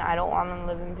pain. I don't want to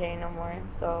live in pain no more.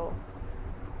 So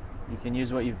you can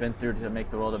use what you've been through to make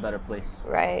the world a better place.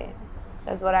 Right.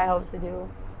 That's what I hope to do,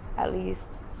 at least.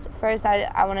 First,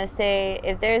 I want to say,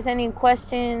 if there's any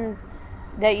questions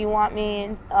that you want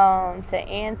me to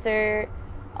answer,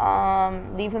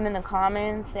 leave them in the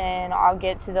comments, and I'll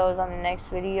get to those on the next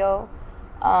video.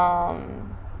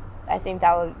 I think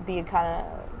that would be a kind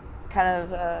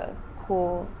of a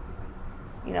cool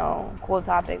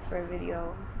topic for a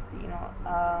video. You know,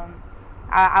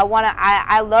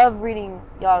 I love reading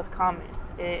y'all's comments.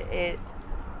 It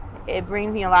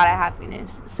brings me a lot of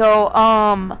happiness. So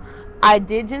I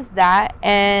did just that,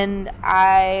 and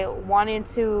I wanted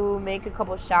to make a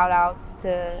couple shout outs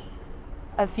to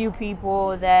a few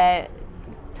people that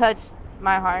touched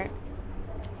my heart.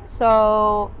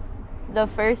 So the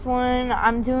first one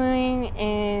I'm doing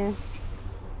is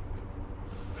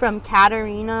from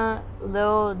Katarina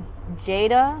Lil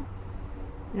Jada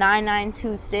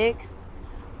 9926.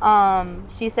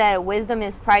 She said, "Wisdom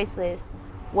is priceless.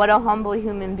 What a humble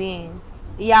human being."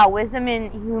 Yeah, wisdom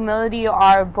and humility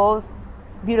are both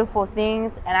beautiful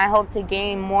things, and I hope to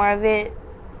gain more of it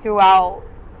throughout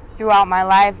my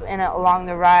life and along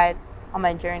the ride on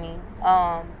my journey.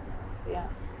 Yeah.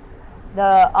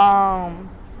 The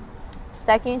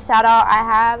second shout out I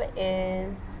have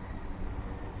is,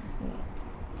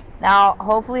 now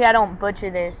hopefully I don't butcher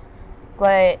this,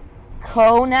 but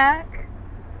Konak.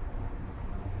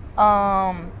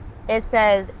 It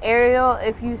says, "Ariel,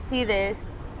 if you see this,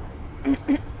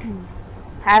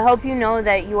 I hope you know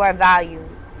that you are valued.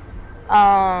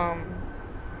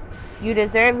 You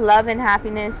deserve love and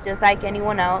happiness just like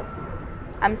anyone else.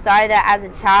 I'm sorry that as a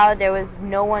child there was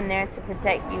no one there to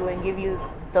protect you and give you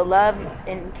the love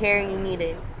and care you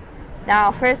needed.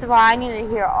 Now, first of all, I need to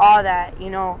hear all that, you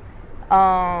know.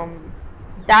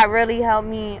 That really helped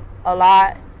me a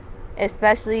lot,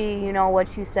 especially, you know,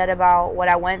 what you said about what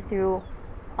I went through.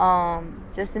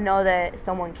 Just to know that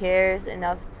someone cares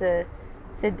enough to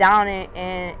sit down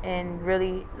and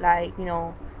really, like, you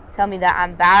know, tell me that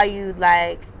I'm valued.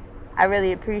 Like, I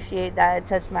really appreciate that. It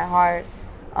touched my heart.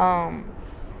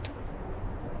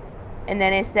 And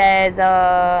then it says,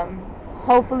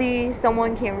 hopefully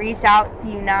someone can reach out to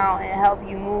you now and help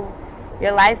you move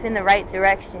your life in the right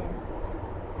direction.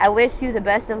 I wish you the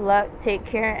best of luck. Take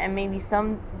care, and maybe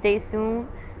someday soon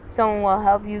someone will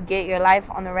help you get your life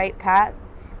on the right path,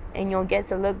 and you'll get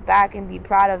to look back and be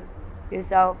proud of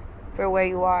yourself for where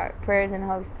you are. Prayers and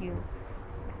hugs to you.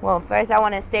 Well, first I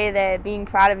want to say that being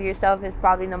proud of yourself is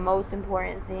probably the most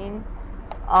important thing.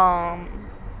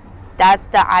 That's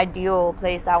the ideal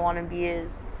place I want to be,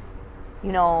 is,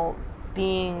 you know,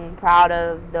 being proud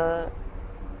of the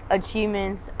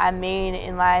achievements I made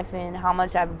in life and how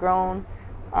much I've grown,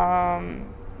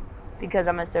 because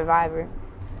I'm a survivor.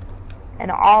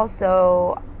 And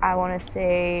also, I want to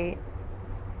say,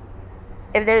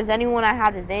 if there's anyone I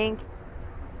had to thank,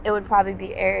 it would probably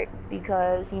be Eric,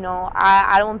 because, you know,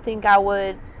 I don't think I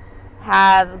would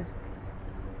have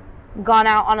gone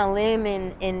out on a limb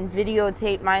and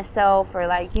videotaped myself, or,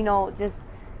 like, you know, just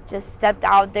stepped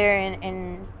out there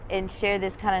and share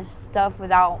this kind of stuff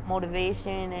without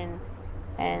motivation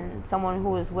and someone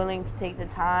who is willing to take the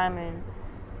time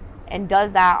and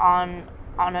does that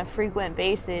on a frequent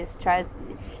basis,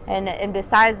 and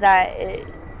besides that, it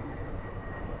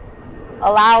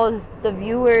allows the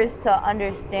viewers to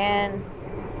understand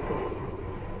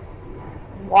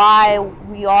why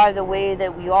we are the way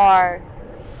that we are,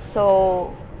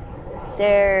 so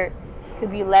there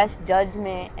could be less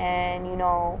judgment and, you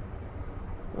know,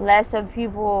 less of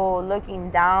people looking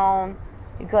down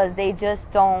because they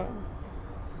just don't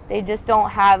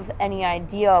have any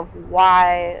idea of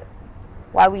why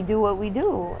we do what we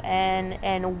do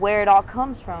and where it all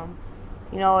comes from.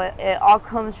 You know, it all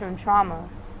comes from trauma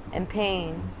and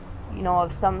pain, you know,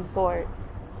 of some sort.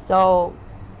 So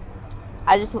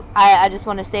I just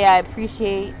want to say I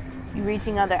appreciate you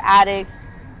reaching other addicts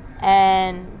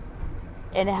and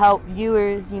help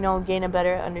viewers, you know, gain a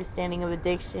better understanding of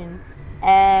addiction.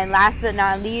 And last but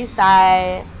not least,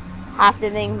 I have to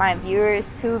thank my viewers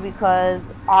too, because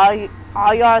all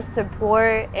y'all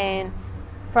support, and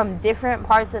from different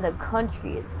parts of the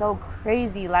country. It's so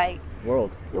crazy. Like,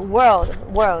 world.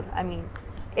 I mean,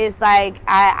 it's like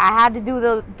I had to do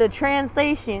the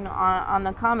translation on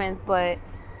the comments, but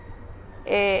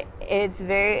it's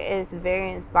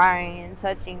very inspiring and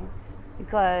touching,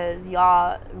 because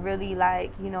y'all really,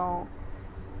 like, you know,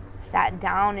 sat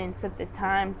down and took the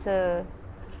time to,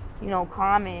 you know,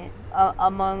 comment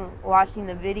among watching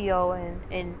the video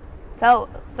and felt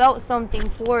something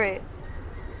for it.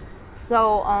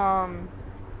 So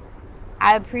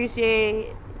I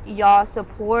appreciate y'all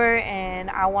support, and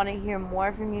I want to hear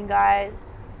more from you guys,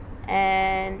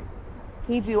 and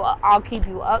I'll keep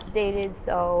you updated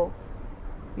so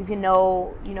you can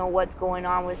know, you know, what's going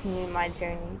on with me in my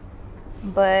journey.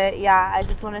 But yeah, I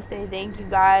just want to say thank you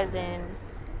guys, and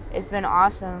it's been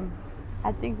awesome.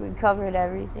 I think we covered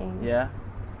everything. Yeah,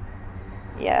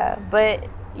 but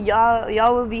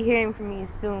y'all will be hearing from me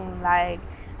soon. Like,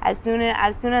 as soon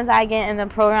as I get in the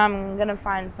program, I'm gonna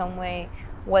find some way,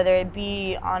 whether it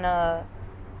be on a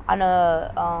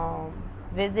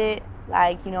visit,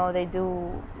 like, you know, they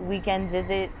do weekend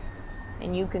visits,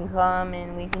 and you can come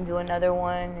and we can do another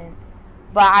one.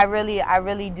 But I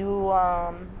really do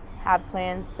have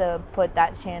plans to put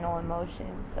that channel in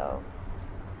motion. So,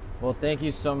 well, thank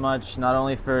you so much, not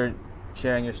only for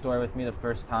sharing your story with me the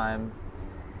first time,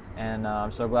 and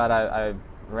I'm so glad I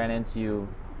ran into you.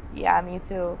 Yeah, me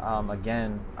too.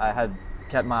 Again, I had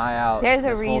kept my eye out. There's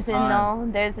a reason, though.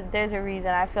 There's a reason.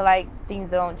 I feel like things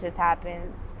don't just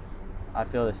happen. I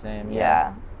feel the same.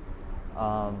 Yeah.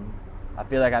 I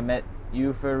feel like I met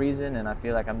you for a reason, and I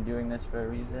feel like I'm doing this for a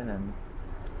reason, and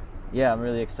yeah, I'm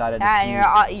really excited to see.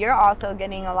 And you're also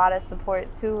getting a lot of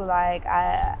support too. Like,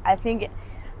 I think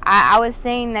I was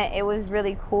saying that it was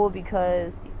really cool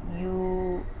because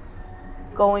you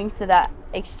going to that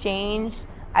exchange,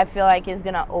 I feel like, is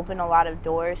gonna open a lot of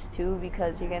doors too,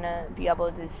 because you're gonna be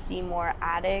able to see more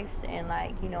addicts and,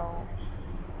 like, you know,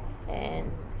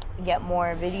 and get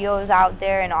more videos out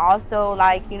there, and also,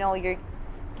 like, you know, you're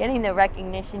getting the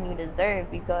recognition you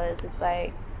deserve, because it's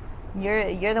like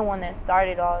you're the one that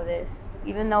started all this.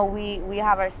 Even though we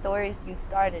have our stories, you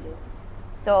started it.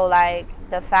 So, like,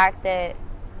 the fact that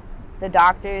the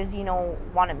doctors, you know,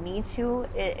 want to meet you,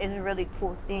 it is a really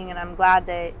cool thing. And I'm glad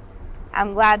that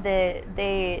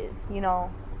they, you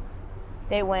know,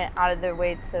 they went out of their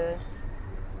way to,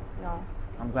 you know.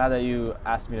 I'm glad that you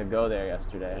asked me to go there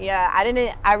yesterday. Yeah,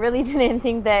 I really didn't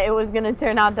think that it was going to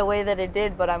turn out the way that it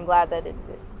did, but I'm glad that it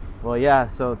did. Well, yeah,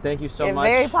 so thank you so much.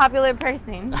 A very popular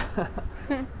person.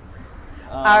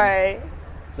 All right.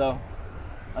 So,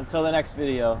 until the next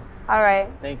video. All right.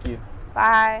 Thank you.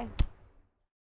 Bye.